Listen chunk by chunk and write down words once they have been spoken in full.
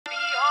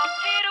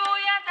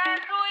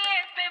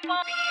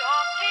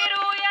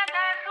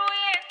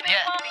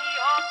Yeah.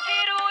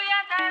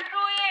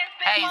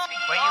 Hazy,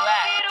 where you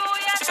at?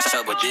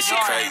 Chubba, this shit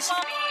crazy.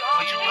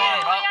 What you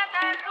doing, bro?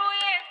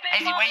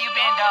 Hazy, where you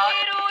been, dog?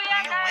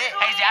 Who you with?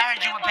 Hazy, I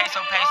heard you with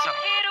Peso Peso.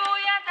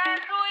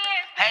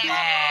 Hazy,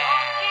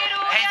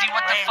 Hazy,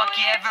 what the fuck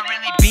you ever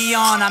really be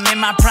on? I'm in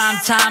my prime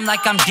time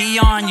like I'm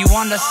Dion. You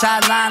on the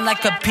sideline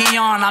like a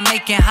peon. I'm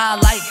making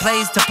highlight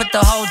plays to put the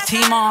whole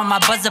team on. My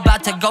buzz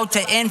about to go to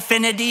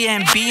infinity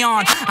and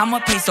beyond. I'm a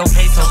Peso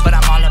Peso, but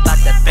I'm all about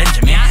the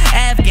Benjamin.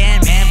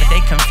 Afghan man, but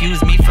they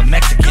confuse me for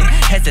Mexican.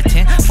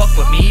 Hesitant, fuck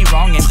with me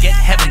wrong and get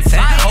heaven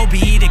sent.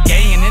 OBE the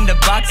gay and in the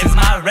box is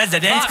my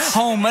residence.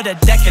 Home of the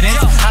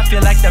decadence, I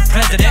feel like the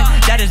president.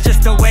 That is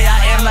just the way I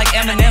am, like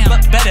Eminem,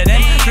 but better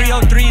than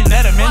 303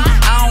 Letterman.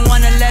 I don't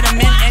wanna let him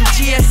in, and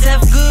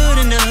TSF good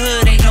in the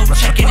hood, ain't no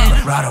checking in.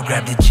 Rado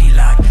grab the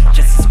G-lock,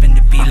 just to spin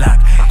the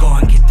B-lock. Go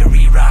and get the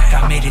re-rock,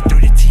 I made it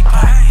through the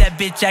teapot. That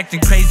bitch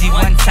acting crazy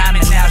one time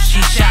and now she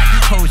shot.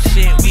 Oh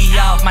shit, we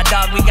off, my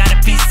dog, we got a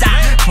peace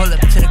out. Pull up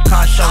to the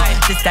car show,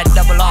 just that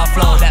double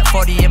offload. That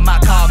 40 in my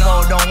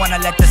cargo, don't wanna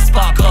let the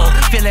spark go.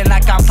 Feeling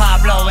like I'm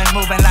Pablo and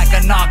moving like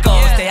a narco.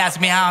 They ask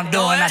me how I'm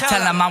doing, I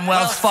tell them I'm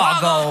Wells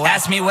Fargo.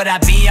 Ask me what I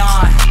be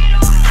on,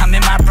 I'm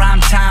in my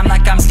prime time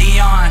like I'm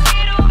Dion.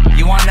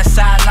 You on the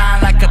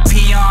sideline like a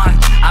peon.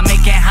 I'm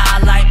making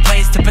highlight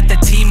plays to put the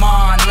team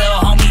on.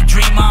 Lil' homie,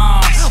 dream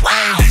on.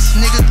 Wow.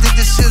 Nigga think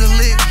this shit a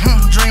lick,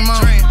 dream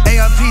on.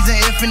 ARPs and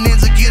infinite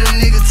to get a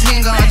nigga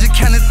ting on. I just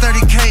counted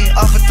 30K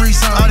off of 3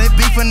 songs. All that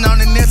beefing on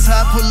the net, so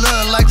I put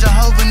love like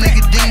Jehovah,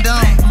 nigga ding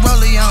dong.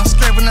 Rollie on,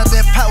 scraping up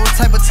that pot, what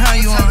type of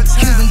time you on?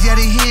 Cubans, yeah,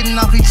 they hitting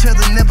off each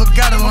other, never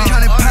got along.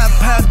 Counting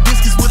pop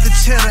biscuits with the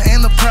cheddar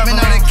and the prop. Man,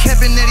 all that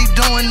capping that he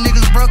doing,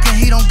 niggas broken,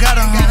 he don't got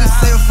a home. You can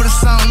save for the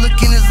song, look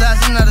in his eyes,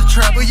 he not a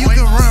trap. Or you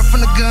can run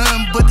from the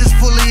gun, but this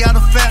fully out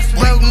of fast.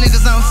 Broke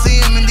niggas, I don't see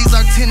him, and these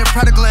are tinted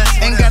product glass.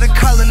 Ain't gotta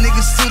call a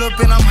nigga suit up,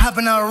 and I'm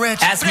hopping out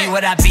rich. Ask me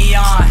what I be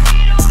on,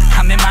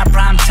 I'm in my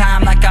prime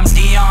time like I'm